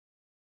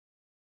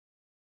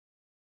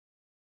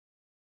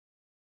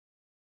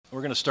We're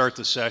going to start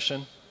the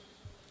session,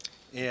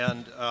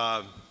 and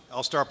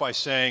I'll start by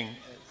saying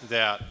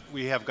that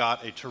we have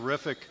got a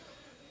terrific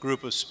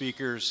group of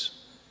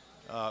speakers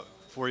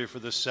for you for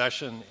this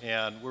session,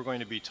 and we're going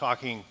to be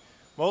talking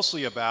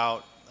mostly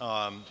about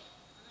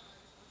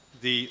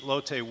the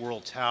Lotte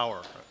World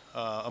Tower,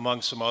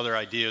 among some other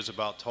ideas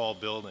about tall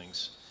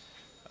buildings.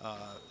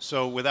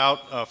 So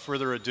without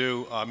further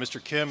ado,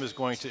 Mr. Kim is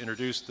going to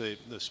introduce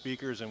the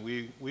speakers, and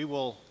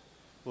we'll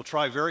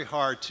try very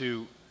hard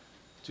to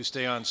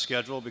stay on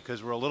schedule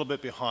because we're a little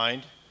bit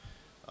behind.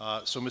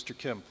 So Mr.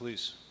 Kim,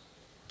 please.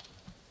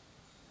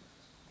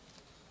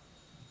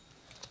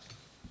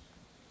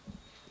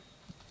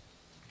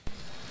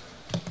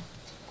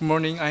 Good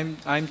morning.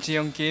 I'm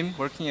Jiyoung Kim,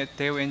 working at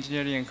Daewoo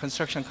Engineering and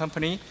Construction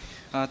Company.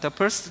 The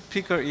first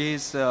speaker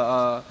is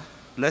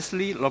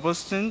Leslie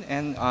Robertson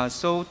and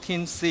Seoul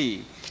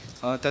C.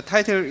 The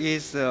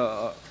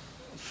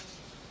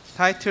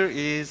title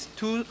is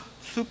Two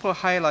Super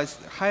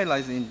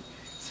Highlights in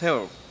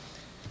Seoul.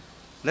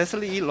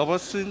 Leslie E.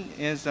 Robertson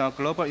is a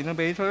global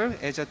innovator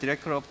as a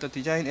director of the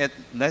design at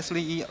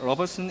Leslie E.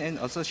 Robertson and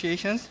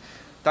Associations.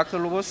 Dr.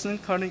 Robertson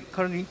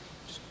currently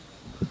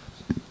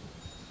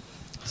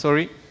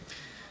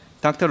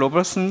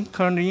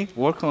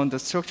works on the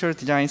structural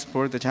designs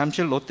for the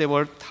Jamsil Lotte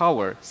World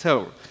Tower,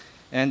 Seoul,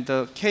 and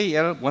the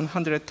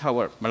KL100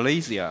 Tower,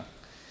 Malaysia.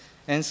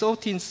 And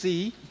Sultan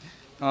C.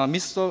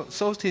 Ms.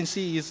 Sultan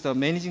C. is the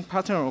managing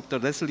partner of the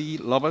Leslie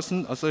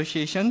Robertson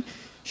Association.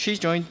 She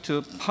joined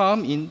to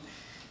PALM in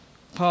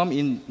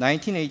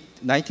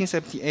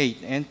 1978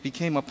 and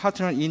became a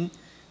partner in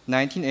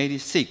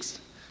 1986.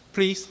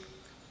 Please,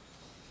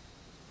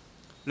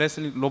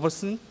 Leslie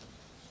Robertson.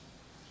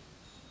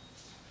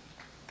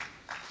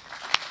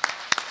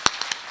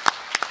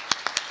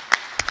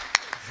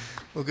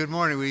 Well, good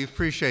morning. We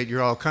appreciate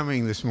you all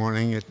coming this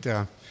morning.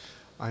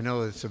 I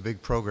know it's a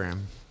big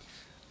program.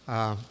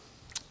 I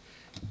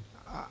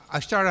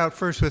start out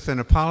first with an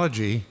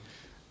apology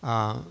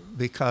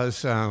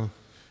because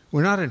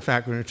we're not, in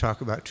fact, going to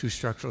talk about two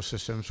structural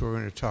systems. We're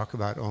going to talk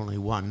about only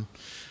one.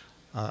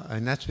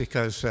 And that's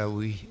because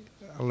we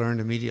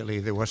learned immediately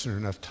there wasn't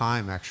enough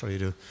time, actually,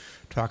 to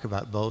talk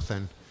about both.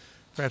 And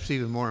perhaps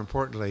even more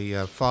importantly,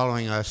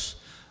 following us,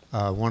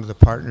 one of the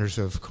partners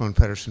of Kohn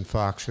Pedersen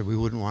Fox, that we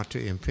wouldn't want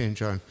to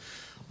impinge on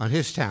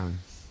his town.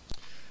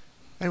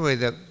 Anyway,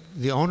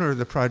 the owner of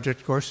the project,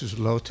 of course, is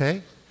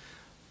Lotte.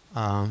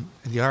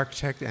 The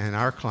architect and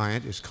our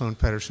client is Kohn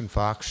Pedersen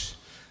Fox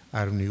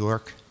out of New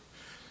York.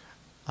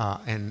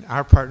 And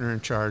our partner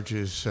in charge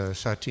is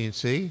Satine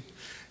C.,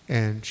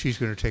 and she's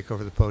going to take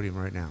over the podium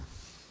right now.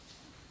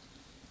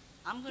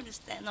 I'm going to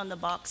stand on the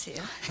box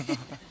here.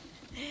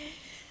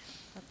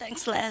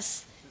 Thanks,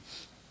 Les.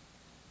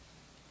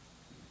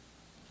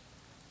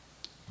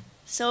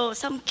 So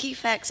some key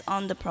facts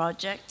on the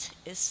project.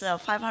 It's a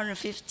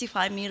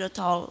 555-meter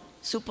tall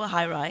super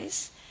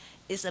high-rise.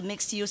 It's a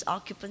mixed-use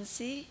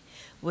occupancy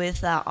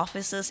with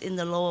offices in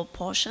the lower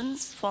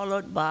portions,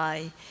 followed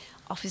by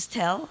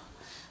office-tel.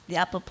 The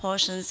upper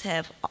portions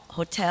have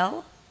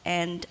hotel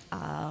and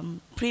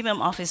premium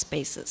office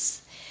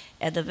spaces.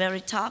 At the very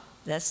top,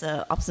 there's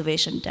an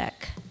observation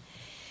deck.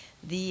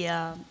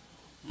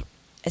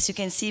 As you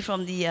can see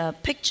from the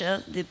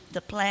picture,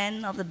 the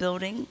plan of the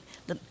building,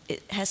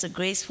 it has a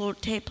graceful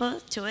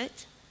taper to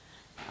it.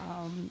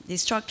 The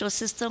structural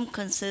system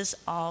consists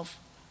of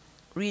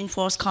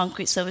reinforced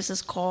concrete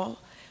services core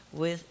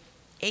with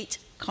 8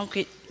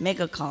 concrete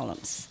mega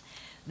columns.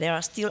 There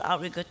are steel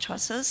outrigger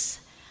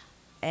trusses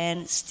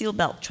and steel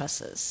belt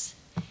trusses.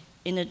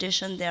 In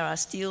addition, there are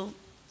steel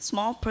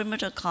small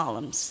perimeter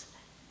columns.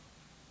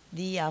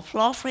 The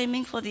floor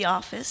framing for the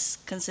office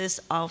consists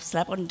of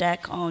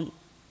slab-on-deck on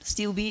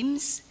steel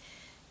beams,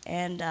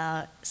 and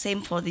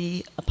same for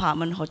the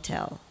apartment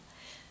hotel.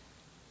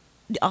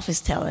 The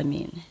office-tel, I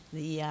mean.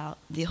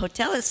 The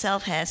hotel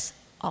itself has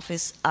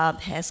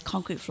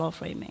concrete floor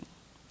framing.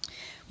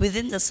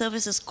 Within the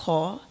services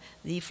core,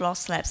 the floor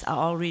slabs are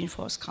all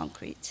reinforced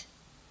concrete.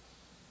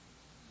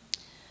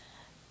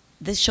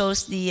 This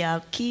shows the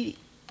key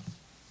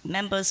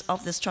members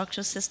of the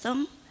structural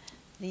system.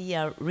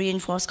 The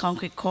reinforced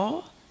concrete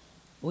core,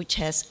 which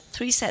has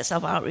 3 sets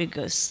of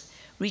outriggers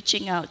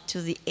reaching out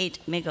to the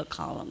 8 mega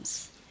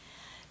columns.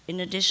 In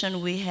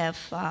addition, we have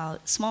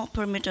small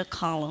perimeter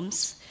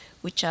columns,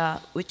 which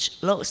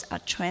loads are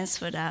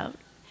transferred out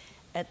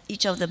at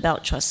each of the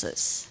belt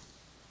trusses.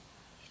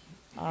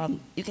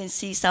 You can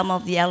see some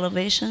of the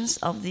elevations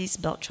of these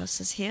belt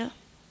trusses here.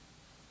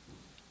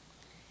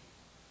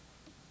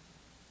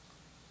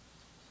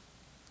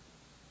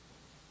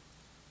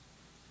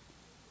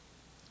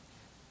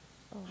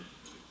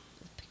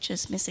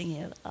 Just missing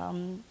here.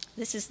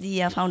 This is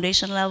the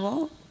foundation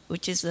level,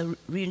 which is a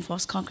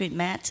reinforced concrete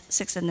mat,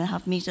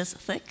 6.5 meters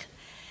thick.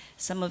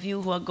 Some of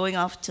you who are going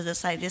off to the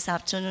site this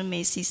afternoon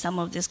may see some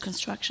of this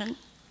construction.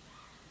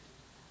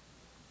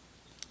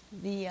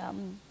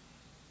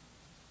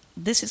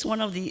 This is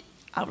one of the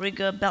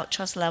outrigger belt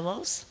truss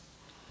levels.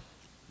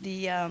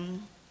 The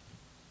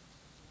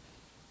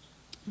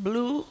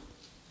blue,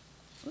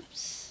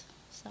 oops,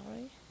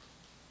 sorry.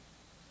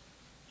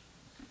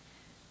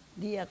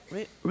 the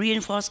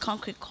reinforced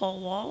concrete core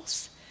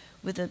walls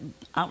with the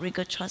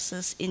outrigger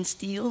trusses in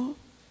steel.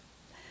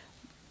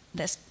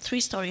 That's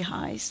 3-story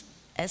highs,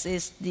 as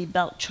is the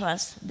belt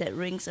truss that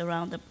rings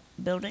around the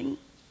building.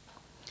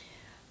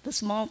 The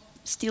small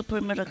steel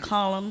perimeter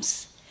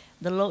columns,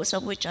 the loads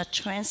of which are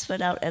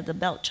transferred out at the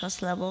belt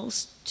truss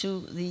levels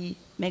to the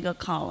mega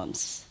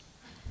columns.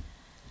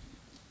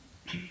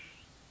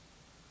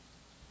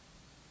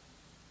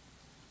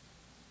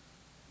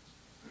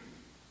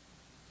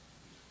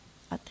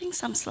 I think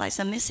some slides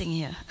are missing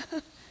here.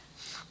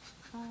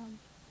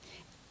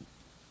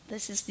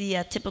 This is the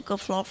typical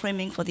floor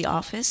framing for the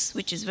office,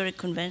 which is very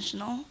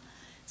conventional.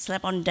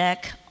 Slab on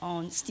deck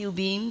on steel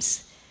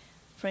beams,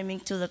 framing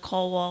to the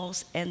core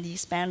walls and the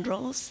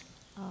spandrels.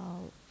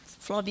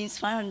 Floor beams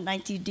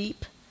 590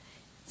 deep,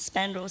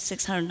 spandrels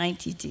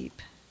 690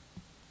 deep.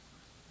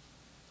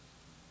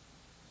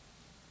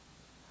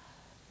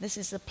 This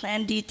is the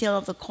plan detail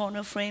of the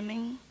corner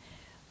framing.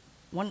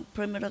 1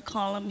 perimeter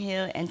column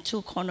here and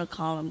 2 corner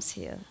columns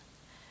here,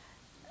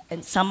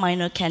 and some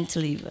minor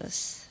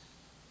cantilevers.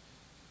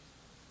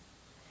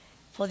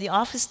 For the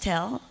office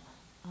tell,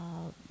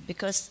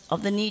 because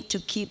of the need to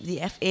keep the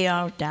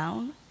FAR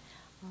down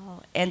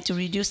and to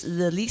reduce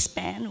the leak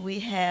span, we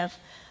have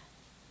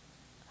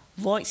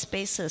void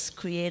spaces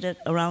created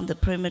around the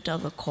perimeter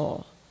of the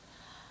core.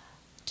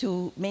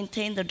 To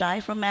maintain the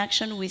diaphragm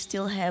action, we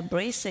still have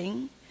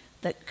bracing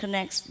that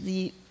connects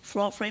the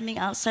floor framing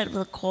outside of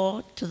the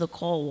core to the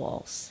core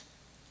walls.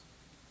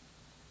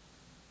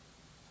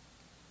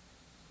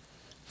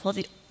 For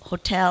the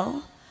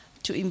hotel,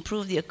 to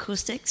improve the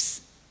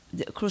acoustics,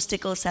 the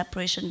acoustical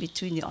separation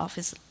between the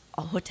office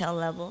or hotel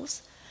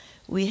levels,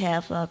 we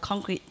have a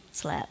concrete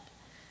slab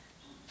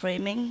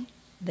framing.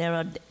 There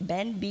are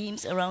band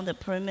beams around the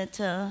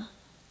perimeter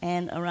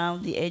and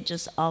around the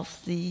edges of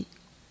the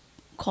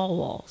core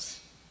walls.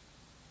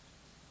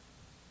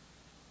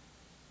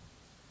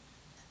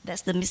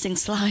 That's the missing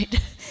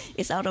slide.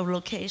 It's out of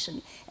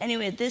location.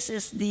 Anyway,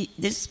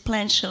 this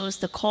plan shows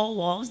the core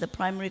walls, the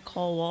primary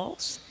core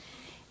walls,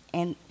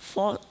 and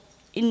 4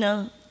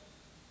 inner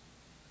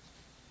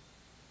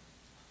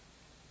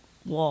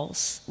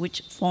walls,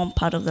 which form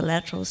part of the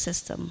lateral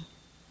system.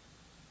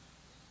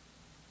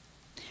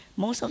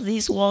 Most of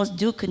these walls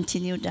do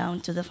continue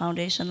down to the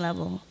foundation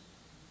level.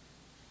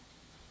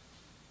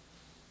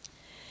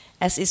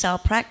 As is our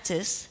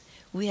practice,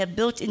 we have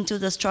built into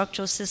the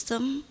structural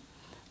system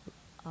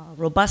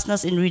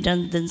robustness and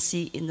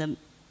redundancy in the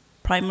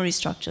primary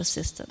structure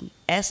system,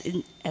 as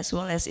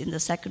well as in the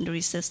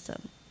secondary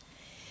system.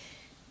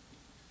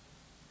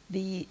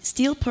 The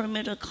steel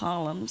perimeter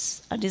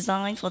columns are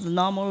designed for the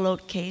normal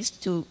load case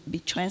to be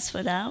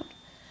transferred out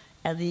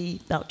at the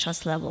belt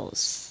truss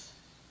levels.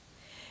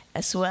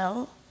 As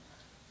well,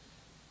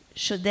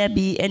 should there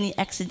be any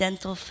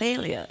accidental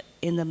failure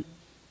in the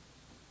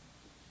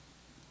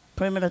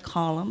perimeter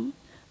column,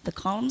 the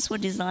columns were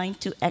designed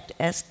to act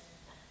as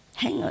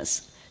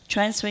hangers,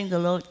 transferring the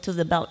load to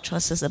the belt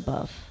trusses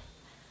above.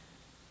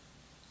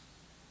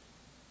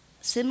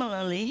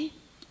 Similarly,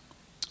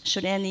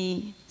 should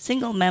any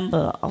single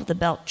member of the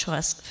belt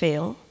truss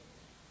fail,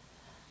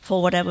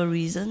 for whatever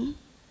reason,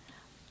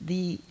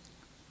 the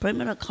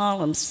perimeter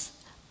columns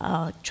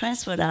are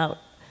transferred out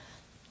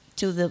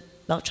to the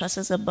belt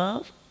trusses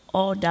above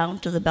or down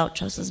to the belt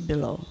trusses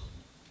below.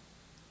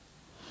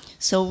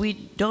 So we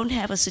don't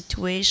have a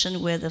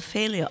situation where the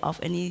failure of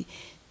any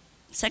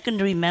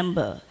secondary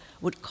member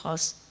would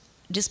cause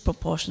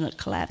disproportionate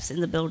collapse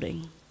in the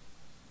building.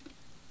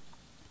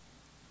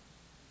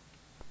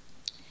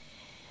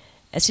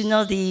 As you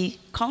know, the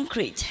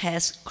concrete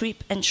has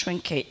creep and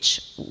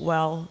shrinkage,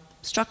 while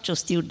structural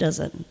steel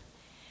doesn't.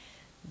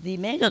 The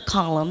mega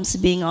columns,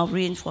 being of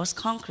reinforced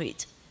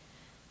concrete,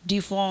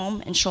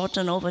 deform and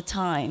shorten over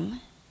time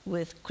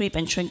with creep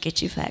and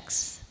shrinkage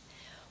effects,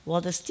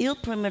 while the steel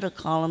perimeter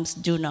columns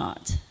do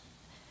not.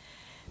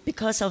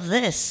 Because of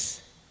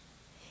this,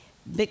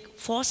 big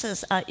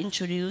forces are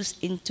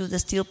introduced into the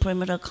steel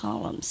perimeter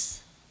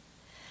columns.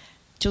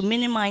 To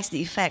minimize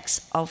the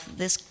effects of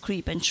this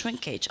creep and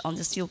shrinkage on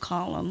the steel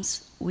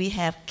columns, we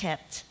have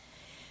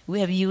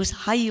used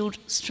high yield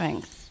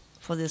strength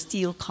for the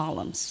steel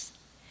columns.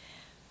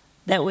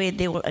 That way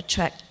they will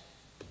attract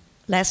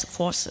less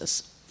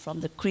forces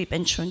from the creep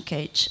and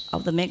shrinkage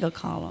of the mega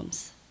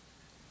columns.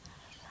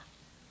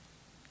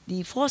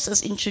 The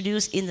forces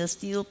introduced in the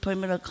steel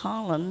perimeter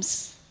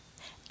columns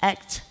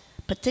act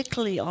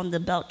particularly on the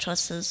belt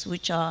trusses,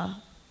 which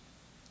are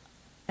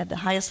at the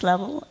highest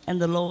level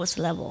and the lowest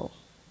level.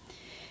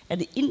 At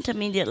the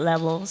intermediate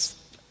levels,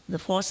 the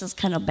forces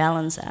kind of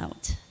balance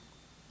out.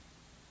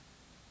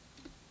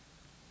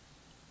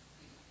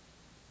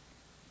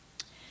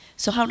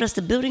 So how does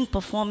the building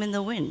perform in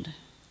the wind?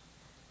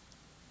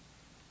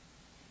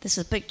 This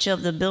is a picture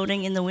of the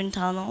building in the wind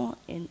tunnel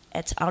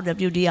at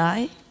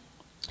RWDI.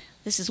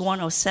 This is one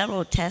of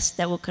several tests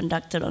that were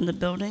conducted on the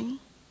building.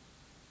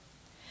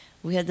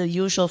 We had the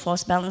usual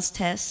force balance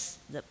test,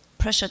 the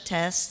pressure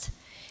test,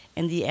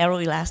 and the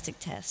aeroelastic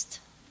test.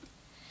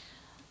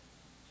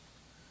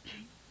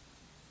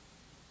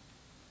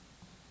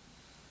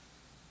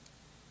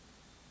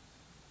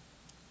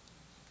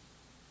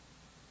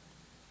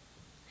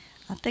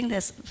 I think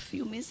there's a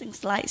few missing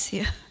slides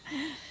here.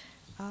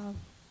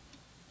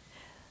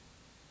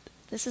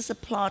 This is a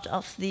plot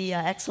of the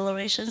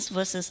accelerations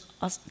versus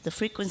the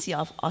frequency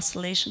of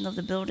oscillation of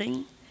the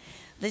building.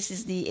 This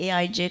is the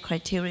AIJ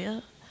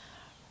criteria.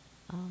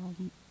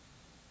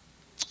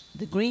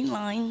 The green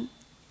line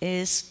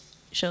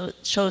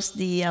shows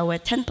the where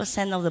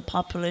 10% of the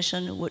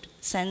population would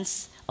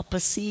sense or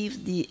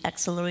perceive the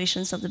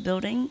accelerations of the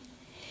building,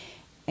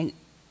 and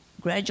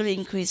gradually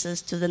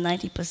increases to the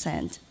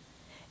 90%.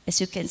 As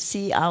you can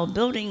see, our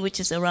building, which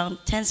is around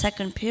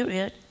 10-second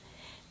period,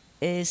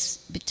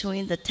 is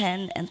between the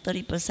 10 and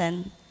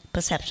 30%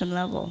 perception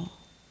level.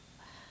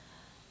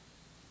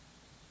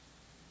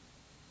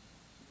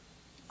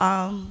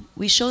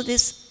 We show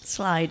this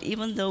slide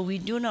even though we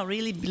do not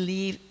really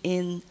believe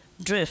in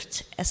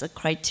drift as a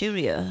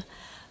criteria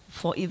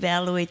for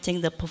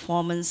evaluating the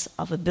performance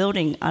of a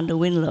building under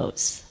wind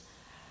loads.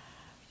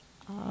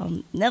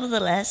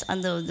 Nevertheless,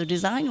 under the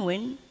design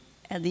wind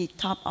at the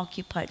top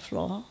occupied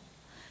floor,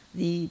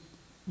 the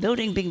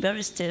building being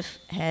very stiff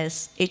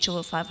has H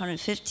over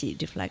 550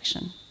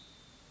 deflection.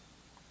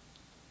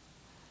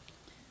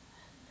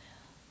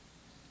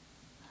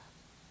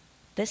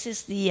 This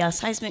is the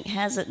seismic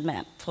hazard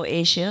map for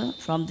Asia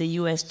from the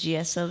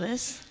USGS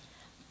service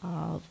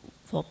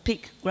for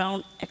peak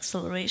ground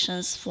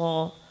accelerations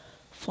for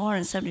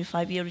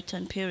 475-year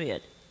return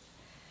period.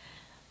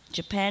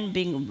 Japan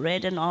being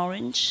red and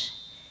orange,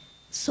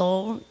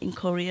 Seoul in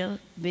Korea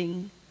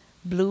being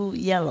blue,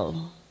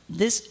 yellow.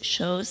 This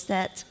shows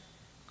that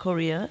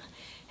Korea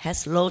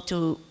has low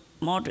to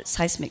moderate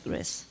seismic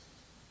risk.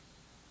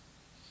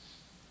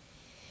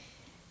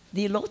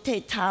 The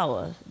Lotte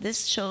Tower,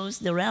 this shows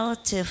the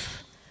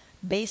relative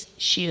base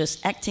shears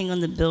acting on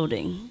the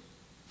building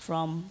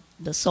from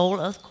the Seoul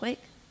earthquake,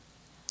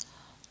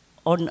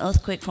 or an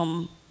earthquake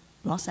from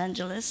Los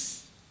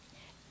Angeles,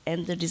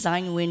 and the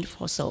design wind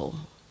for Seoul.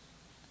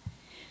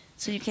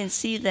 So you can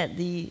see that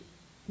the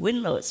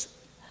wind loads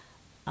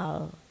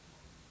are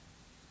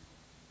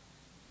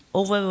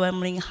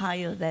overwhelmingly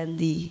higher than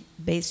the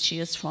base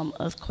shears from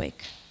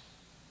earthquake.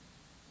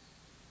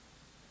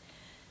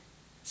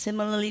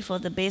 Similarly, for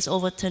the base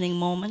overturning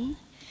moment,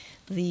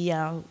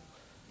 the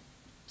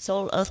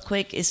Seoul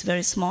earthquake is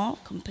very small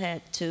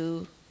compared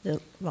to the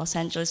Los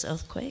Angeles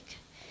earthquake,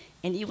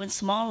 and even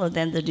smaller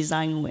than the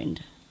design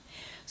wind.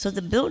 So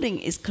the building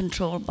is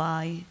controlled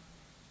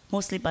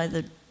mostly by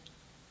the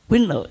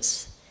wind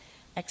loads,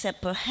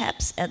 except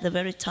perhaps at the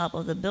very top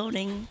of the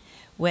building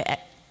where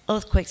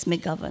earthquakes may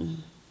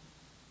govern.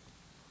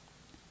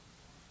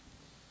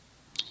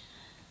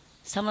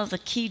 Some of the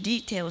key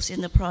details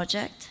in the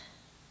project.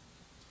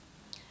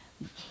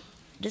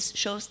 This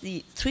shows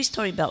the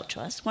 3-story belt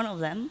truss, one of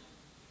them,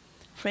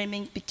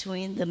 framing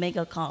between the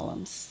mega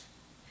columns.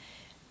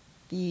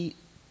 The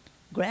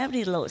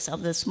gravity loads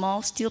of the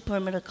small steel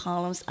perimeter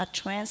columns are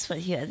transferred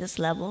here at this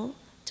level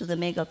to the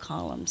mega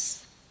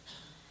columns.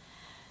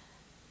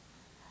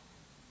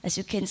 As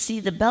you can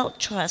see, the belt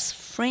truss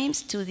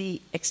frames to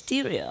the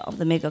exterior of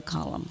the mega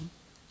column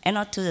and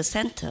not to the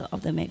center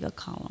of the mega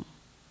column.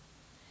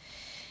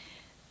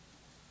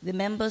 The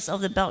members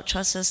of the belt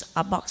trusses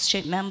are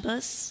box-shaped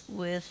members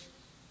with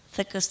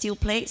thicker steel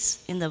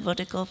plates in the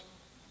vertical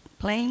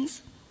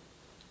planes.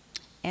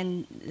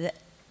 And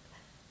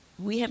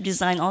we have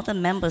designed all the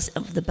members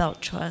of the belt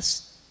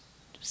truss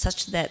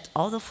such that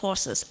all the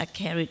forces are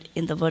carried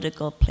in the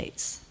vertical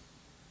plates.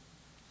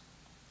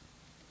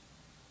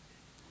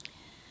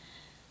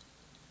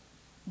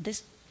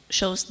 This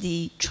shows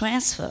the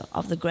transfer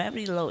of the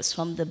gravity loads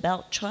from the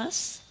belt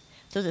truss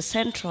to the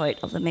centroid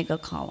of the mega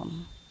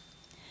column.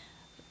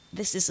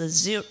 This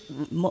is a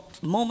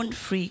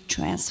moment-free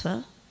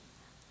transfer.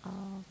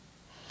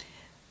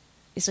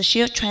 It's a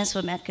shear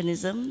transfer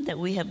mechanism that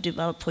we have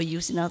developed for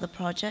use in other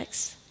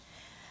projects.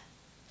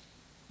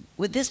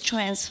 With this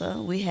transfer,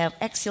 we have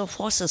axial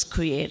forces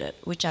created,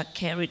 which are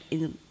carried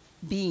in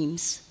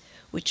beams,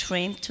 which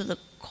frame to the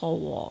core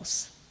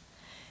walls.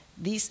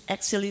 These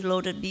axially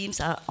loaded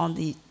beams are on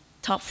the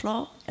top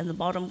floor and the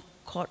bottom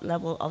chord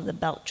level of the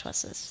belt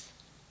trusses.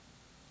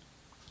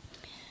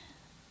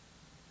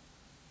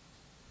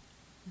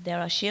 There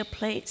are shear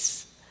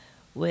plates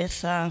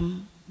with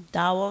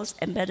dowels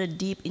embedded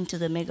deep into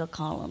the mega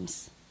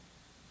columns.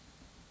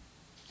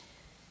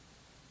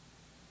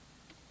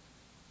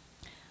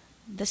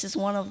 This is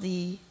one of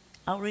the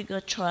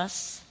outrigger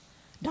truss,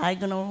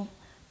 diagonal,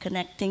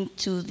 connecting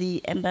to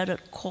the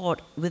embedded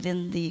cord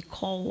within the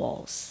core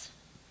walls.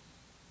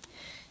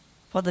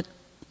 For the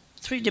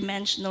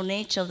three-dimensional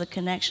nature of the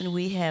connection,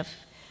 we have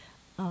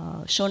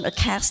shown a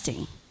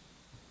casting.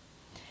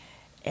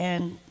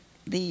 And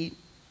the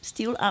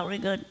steel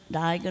outrigger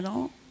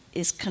diagonal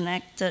is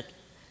connected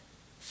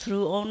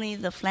through only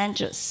the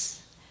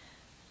flanges.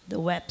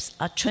 The webs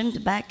are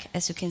trimmed back,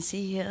 as you can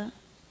see here,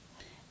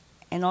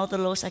 and all the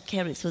loads are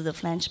carried through the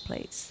flange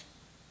plates.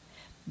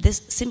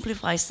 This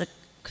simplifies the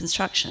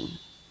construction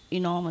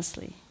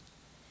enormously.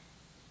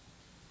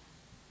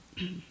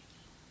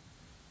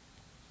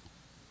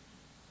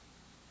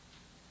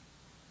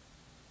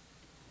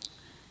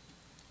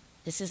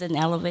 This is an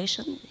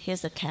elevation.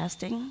 Here's the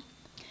casting.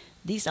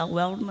 These are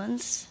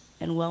weldments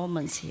and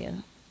weldments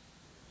here.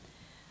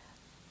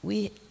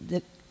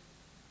 The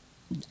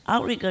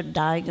outrigger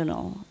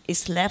diagonal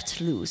is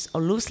left loose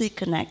or loosely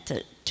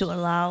connected to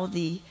allow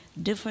the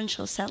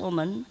differential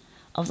settlement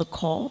of the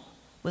core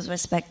with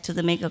respect to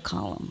the mega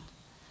column.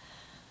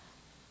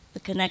 The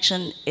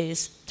connection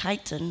is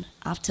tightened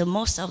after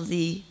most of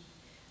the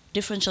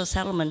differential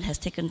settlement has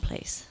taken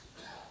place.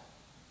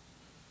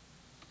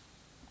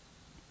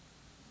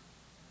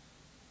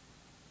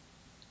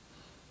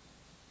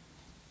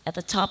 At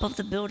the top of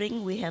the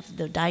building, we have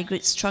the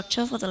die-grid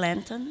structure for the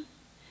lantern,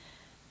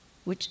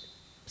 which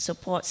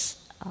supports,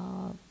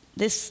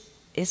 this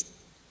is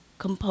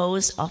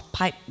composed of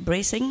pipe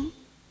bracing.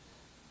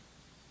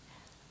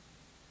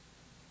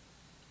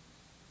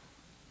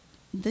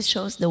 This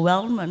shows the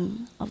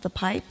weldment of the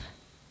pipe,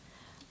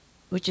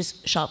 which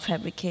is shop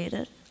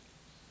fabricated.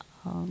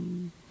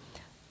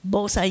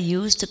 Bolts are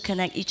used to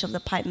connect each of the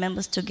pipe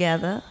members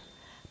together,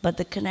 but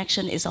the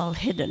connection is all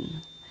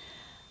hidden.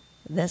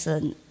 There's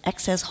an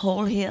access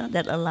hole here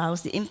that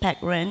allows the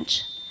impact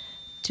wrench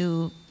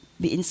to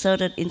be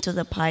inserted into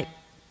the pipe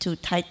to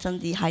tighten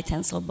the high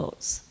tensile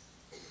bolts.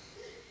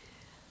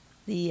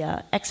 The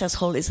access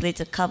hole is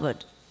later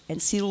covered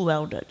and seal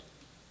welded.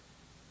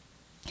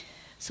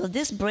 So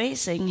this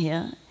bracing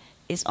here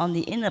is on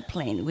the inner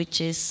plane, which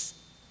is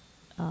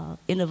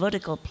in a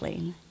vertical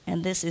plane,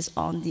 and this is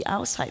on the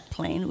outside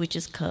plane, which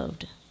is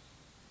curved.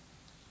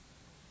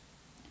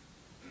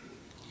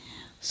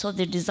 So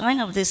the design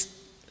of this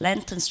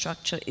lantern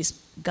structure is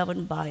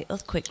governed by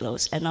earthquake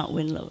loads and not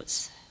wind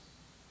loads.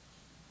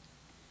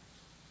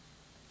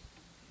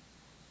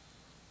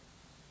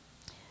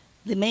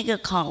 The mega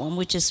column,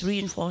 which is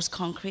reinforced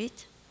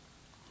concrete.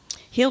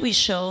 Here we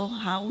show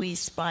how we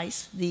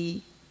splice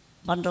the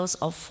bundles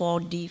of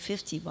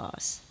 4D50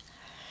 bars.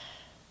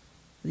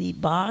 The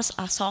bars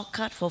are saw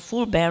cut for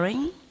full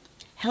bearing,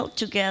 held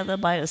together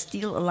by a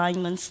steel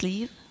alignment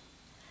sleeve,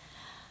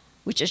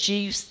 which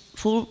achieves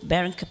full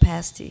bearing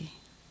capacity.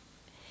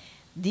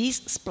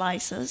 These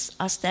splices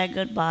are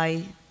staggered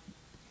by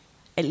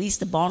at least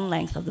the bond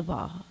length of the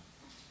bar.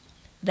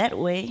 That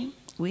way,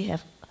 we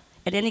have,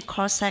 at any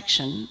cross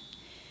section,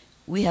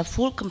 we have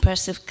full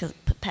compressive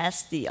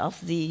capacity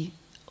of the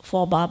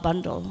 4-bar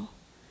bundle,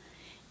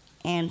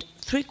 and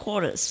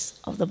 3/4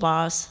 of the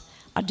bars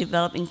are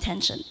developed in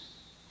tension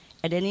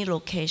at any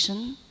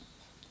location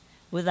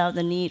without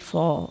the need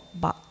for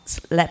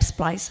lap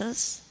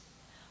splicers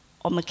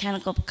or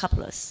mechanical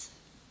couplers.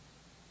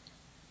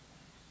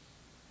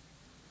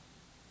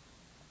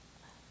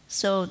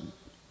 So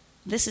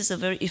this is a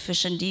very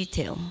efficient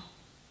detail.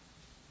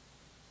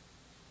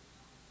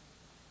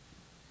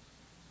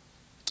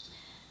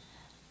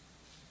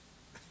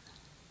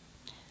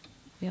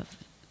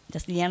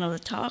 That's the end of the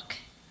talk.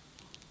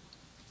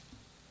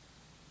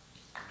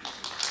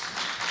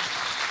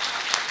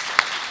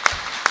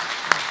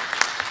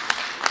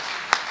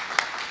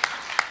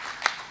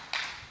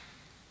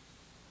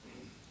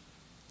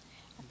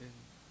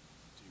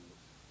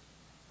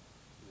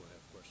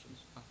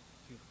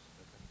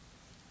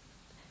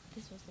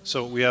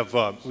 So we have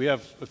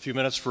a few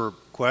minutes for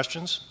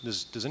questions.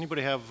 Does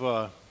anybody have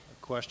a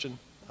question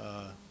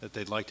that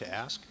they'd like to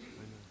ask?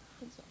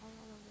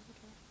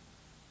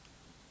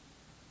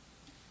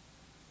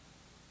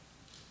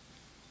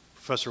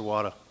 Professor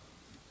Wada.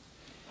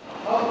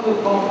 How to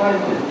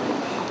combine it?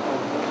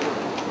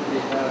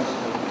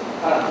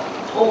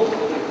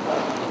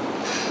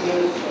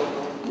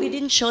 We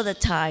didn't show the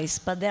ties,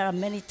 but there are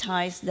many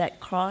ties that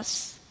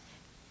cross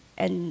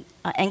and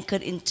are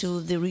anchored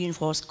into the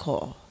reinforced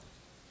core.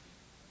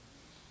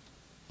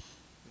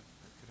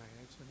 Could I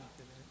add something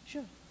to that?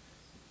 Sure.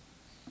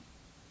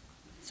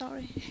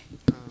 Sorry.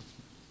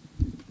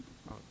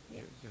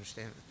 You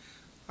understand.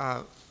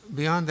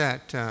 Beyond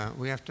that,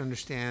 we have to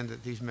understand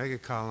that these mega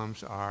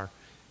columns are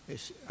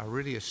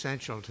really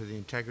essential to the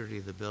integrity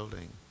of the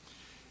building.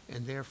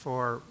 And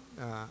therefore,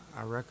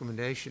 our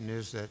recommendation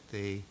is that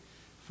the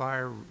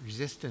fire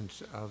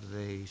resistance of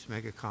these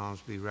mega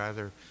columns be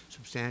rather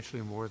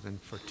substantially more than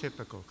for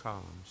typical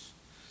columns.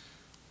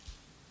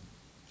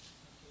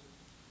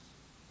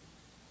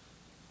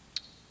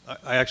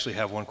 I actually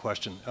have one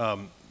question.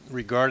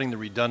 Regarding the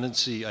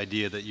redundancy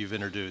idea that you've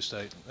introduced,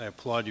 I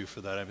applaud you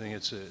for that. I think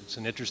it's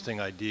an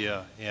interesting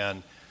idea,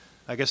 and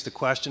I guess the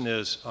question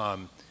is,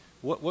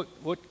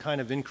 what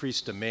kind of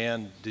increased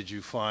demand did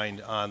you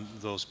find on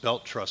those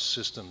belt truss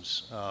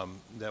systems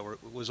that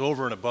was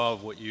over and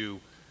above what you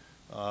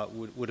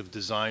would have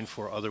designed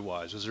for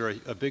otherwise? Was there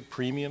a big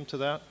premium to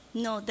that?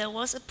 No, there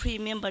was a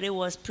premium, but it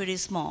was pretty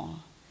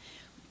small.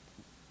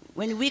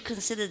 When we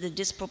consider the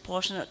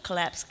disproportionate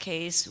collapse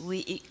case,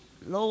 we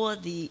lower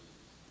the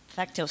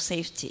factor of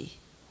safety.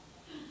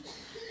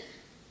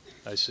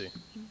 I see.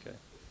 Okay.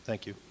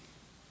 Thank you.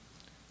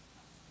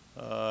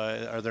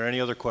 Are there any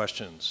other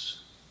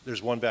questions?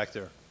 There's one back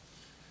there.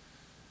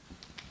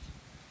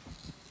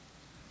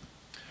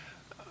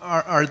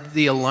 Are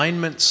the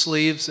alignment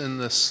sleeves in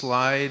the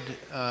slide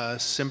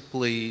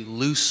simply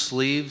loose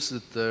sleeves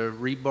that the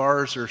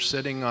rebars are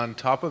sitting on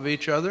top of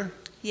each other?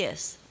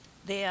 Yes,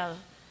 they are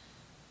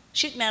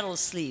sheet metal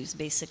sleeves,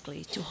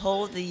 basically, to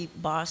hold the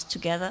bars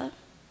together.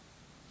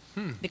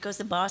 Because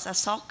the bars are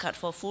saw cut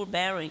for full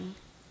bearing.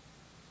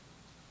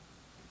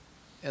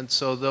 And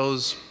so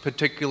those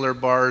particular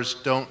bars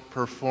don't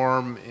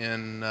perform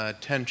in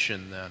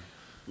tension then?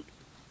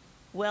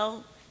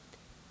 Well,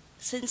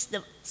 since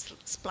the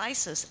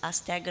splices are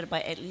staggered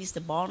by at least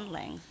the bond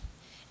length,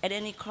 at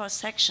any cross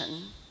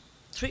section,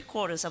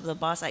 3/4 of the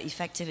bars are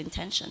effective in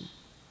tension.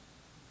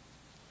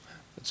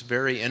 It's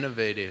very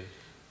innovative.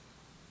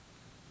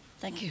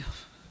 Thank you.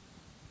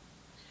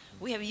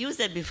 We have used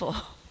that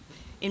before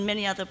in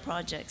many other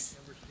projects.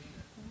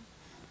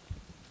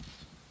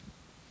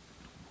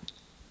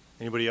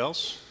 Anybody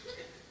else?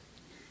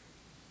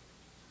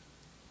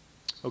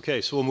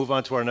 Okay, so we'll move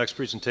on to our next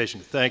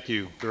presentation. Thank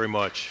you very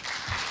much.